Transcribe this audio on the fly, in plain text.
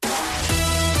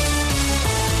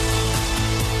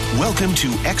Welcome to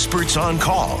Experts on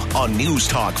Call on News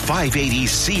Talk 580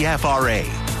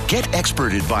 CFRA. Get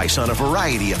expert advice on a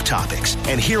variety of topics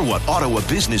and hear what Ottawa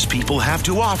business people have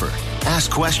to offer. Ask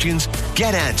questions,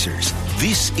 get answers.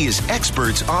 This is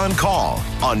Experts on Call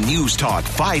on News Talk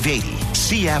 580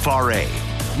 CFRA.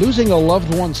 Losing a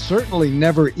loved one certainly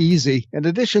never easy. In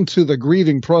addition to the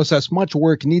grieving process, much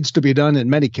work needs to be done in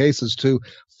many cases to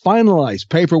finalize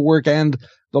paperwork and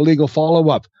the legal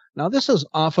follow-up. Now, this is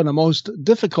often a most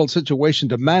difficult situation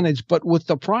to manage, but with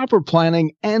the proper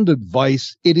planning and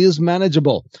advice, it is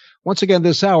manageable. Once again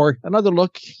this hour, another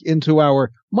look into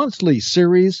our monthly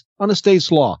series on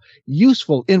estates law.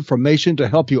 Useful information to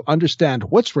help you understand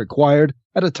what's required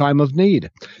at a time of need.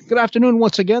 Good afternoon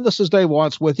once again. This is Dave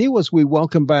Watts with you as we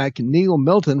welcome back Neil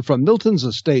Milton from Milton's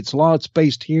Estates Law. It's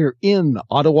based here in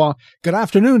Ottawa. Good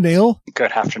afternoon, Neil.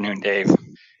 Good afternoon, Dave.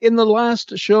 In the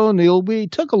last show, Neil, we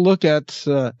took a look at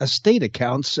estate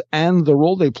accounts and the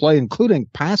role they play, including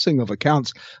passing of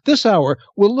accounts. This hour,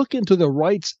 we'll look into the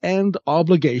rights and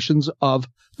obligations of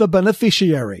the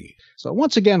beneficiary. So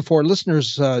once again, for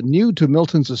listeners new to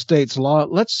Milton's Estates Law,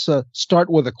 let's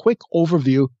start with a quick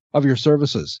overview of your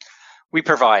services. We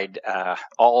provide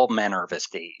all manner of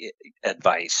estate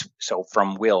advice. So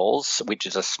from wills, which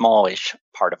is a smallish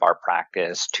part of our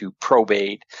practice, to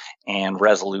probate and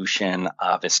resolution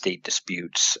of estate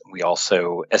disputes. We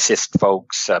also assist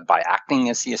folks by acting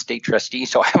as the estate trustee.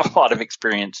 So I have a lot of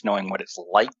experience knowing what it's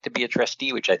like to be a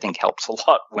trustee, which I think helps a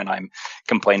lot when I'm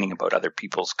complaining about other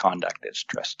people's conduct as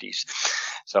trustees.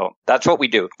 So that's what we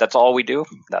do. That's all we do.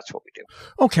 That's what we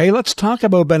do. Okay, let's talk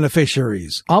about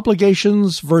beneficiaries.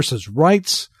 Obligations versus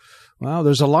rights. Well,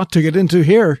 there's a lot to get into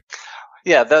here.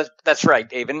 Yeah, that's right,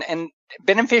 Dave. And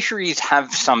beneficiaries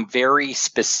have some very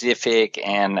specific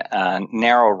and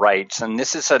narrow rights, and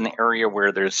this is an area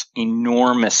where there's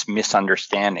enormous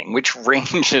misunderstanding, which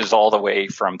ranges all the way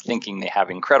from thinking they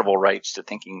have incredible rights to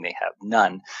thinking they have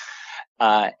none.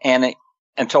 And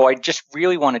so I just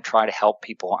really want to try to help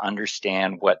people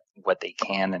understand what they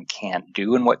can and can't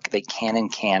do and what they can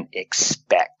and can't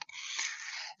expect.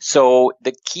 So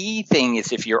the key thing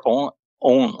is if you're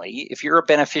a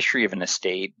beneficiary of an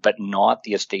estate, but not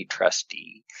the estate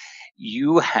trustee,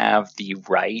 you have the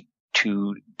right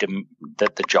to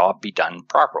that the job be done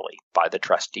properly by the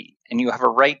trustee. And you have a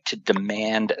right to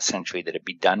demand essentially that it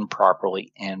be done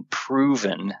properly and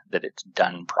proven that it's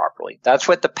done properly. That's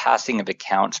what the passing of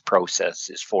accounts process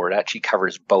is for. It actually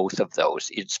covers both of those.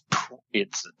 It's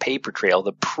the paper trail,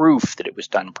 the proof that it was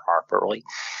done properly.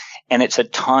 And it's a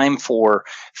time for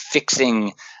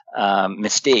fixing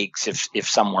mistakes if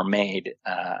some were made,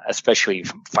 especially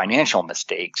financial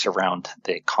mistakes around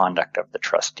the conduct of the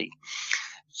trustee.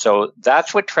 So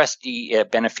that's what trustee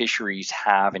beneficiaries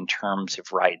have in terms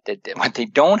of right. What they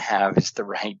don't have is the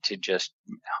right to just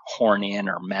horn in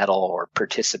or meddle or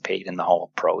participate in the whole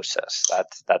process.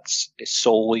 That's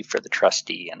solely for the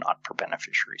trustee and not for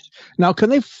beneficiaries. Now, can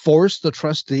they force the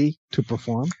trustee to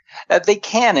perform? They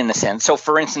can, in a sense. So,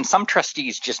 for instance, some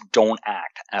trustees just don't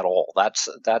act at all. That's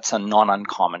a not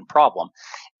uncommon problem.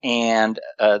 And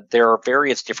there are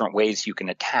various different ways you can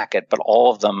attack it, but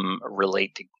all of them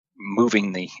relate to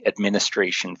moving the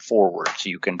administration forward. So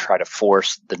you can try to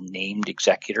force the named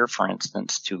executor, for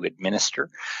instance, to administer,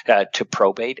 to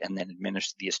probate and then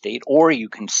administer the estate, or you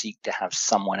can seek to have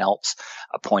someone else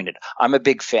appointed. I'm a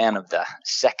big fan of the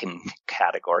second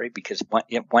category because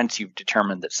once you've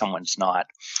determined that someone's not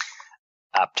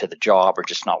up to the job or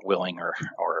just not willing or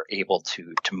able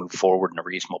to move forward in a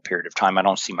reasonable period of time, I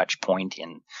don't see much point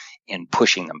in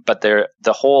pushing them. But the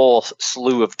whole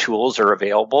slew of tools are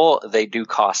available. They do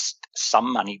cost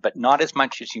some money, but not as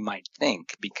much as you might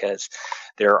think, because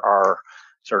there are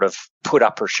sort of put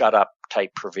up or shut up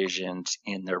type provisions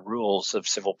in the rules of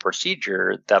civil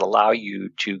procedure that allow you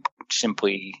to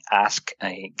simply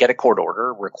get a court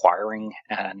order requiring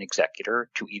an executor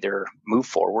to either move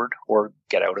forward or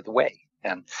get out of the way.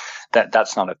 And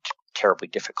that's not a terribly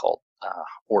difficult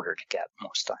order to get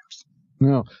most times.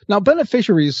 No. Now,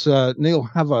 beneficiaries, Neil,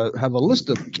 have a list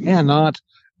of cannot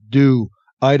do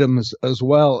items as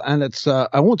well, and it's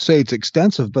I won't say it's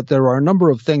extensive, but there are a number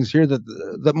of things here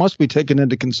that must be taken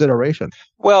into consideration.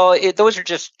 Well, those are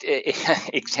just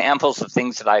examples of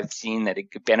things that I've seen that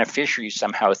beneficiaries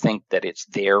somehow think that it's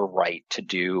their right to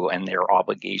do and their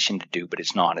obligation to do, but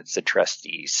it's not. It's the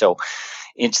trustees. So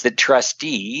it's the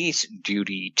trustee's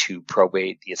duty to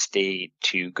probate the estate,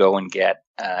 to go and get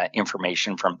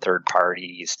information from third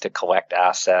parties, to collect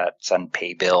assets and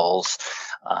pay bills,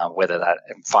 whether that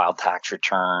file tax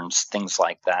returns, things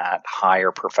like that,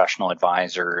 hire professional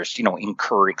advisors,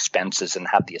 incur expenses and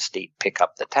have the estate pick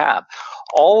up the tab.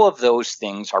 All of those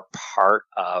things are part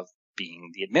of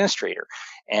being the administrator.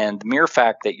 And the mere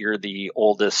fact that you're the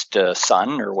oldest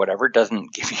son or whatever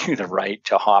doesn't give you the right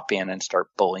to hop in and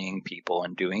start bullying people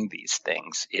and doing these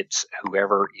things. It's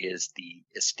whoever is the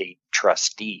estate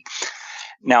trustee.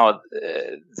 Now,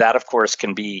 that, of course,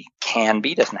 can be,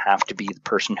 doesn't have to be the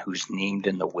person who's named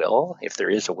in the will. If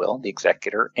there is a will, the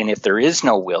executor. And if there is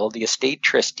no will, the estate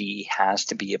trustee has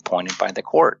to be appointed by the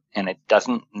court. And it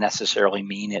doesn't necessarily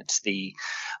mean it's the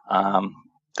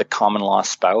common law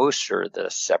spouse or the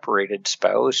separated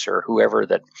spouse or whoever.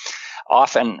 That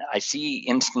often I see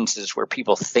instances where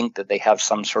people think that they have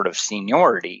some sort of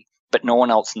seniority, but no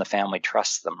one else in the family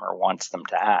trusts them or wants them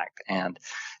to act. And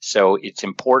so it's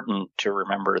important to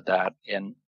remember that,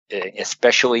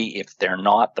 especially if they're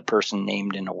not the person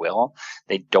named in a will,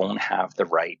 they don't have the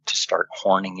right to start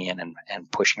horning in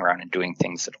and pushing around and doing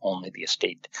things that only the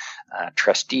estate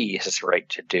trustee has the right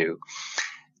to do.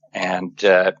 And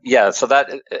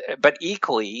but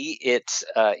equally, it's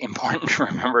important to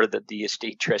remember that the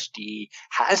estate trustee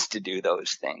has to do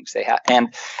those things.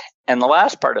 And the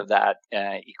last part of that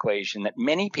equation that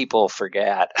many people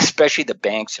forget, especially the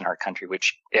banks in our country,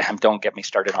 which don't get me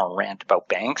started on a rant about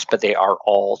banks, but they are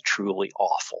all truly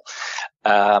awful.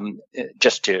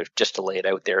 Just to lay it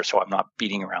out there, so I'm not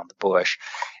beating around the bush.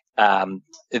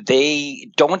 They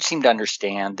don't seem to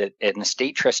understand that an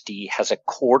estate trustee has a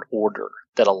court order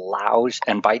that allows,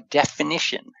 and by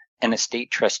definition, an estate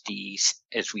trustee,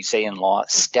 as we say in law,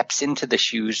 steps into the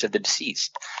shoes of the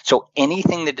deceased. So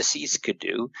anything the deceased could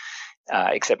do,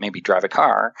 except maybe drive a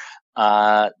car,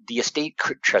 the estate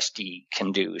trustee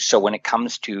can do. So when it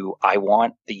comes to, I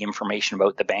want the information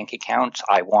about the bank accounts,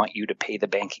 I want you to pay the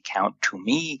bank account to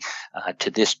me, to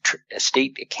this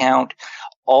estate account,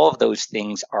 all of those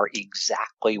things are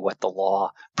exactly what the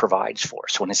law provides for.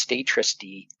 So an estate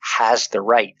trustee has the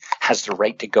right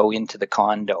to go into the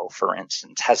condo, for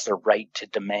instance, has the right to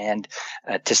demand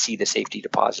to see the safety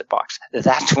deposit box.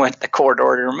 That's what the court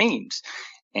order means.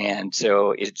 And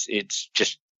so it's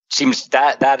just seems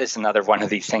that is another one of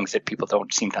these things that people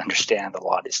don't seem to understand a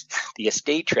lot, is the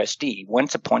estate trustee,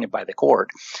 once appointed by the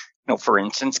court, for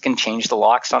instance, can change the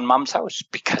locks on mom's house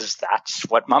because that's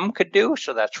what mom could do.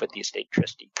 So that's what the estate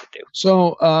trustee could do.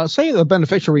 So say the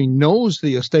beneficiary knows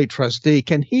the estate trustee,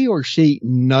 can he or she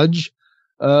nudge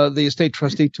the estate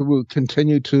trustee to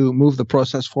continue to move the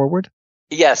process forward?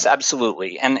 Yes,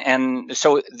 absolutely. And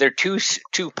so there are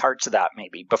two parts of that,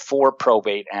 maybe before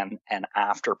probate and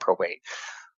after probate.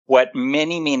 What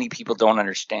many people don't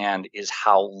understand is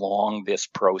how long this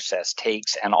process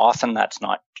takes. And often that's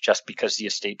not just because the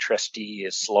estate trustee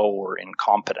is slow or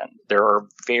incompetent. There are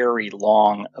very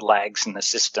long lags in the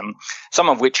system, some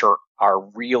of which are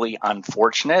really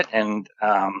unfortunate. And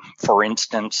for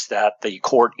instance, that the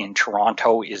court in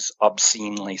Toronto is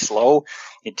obscenely slow.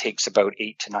 It takes about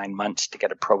 8 to 9 months to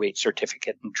get a probate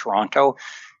certificate in Toronto.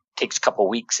 It takes a couple of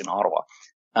weeks in Ottawa.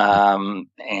 We've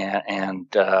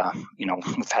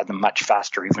had them much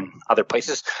faster even other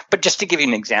places. But just to give you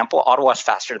an example, Ottawa's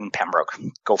faster than Pembroke.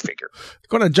 Go figure.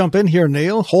 Going to jump in here,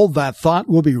 Neil. Hold that thought.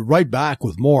 We'll be right back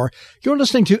with more. You're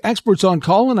listening to Experts on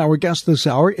Call, and our guest this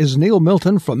hour is Neil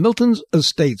Milton from Milton's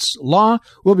Estates Law.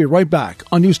 We'll be right back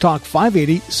on News Talk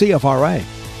 580 CFRA.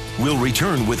 We'll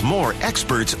return with more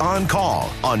Experts on Call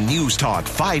on News Talk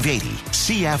 580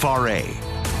 CFRA.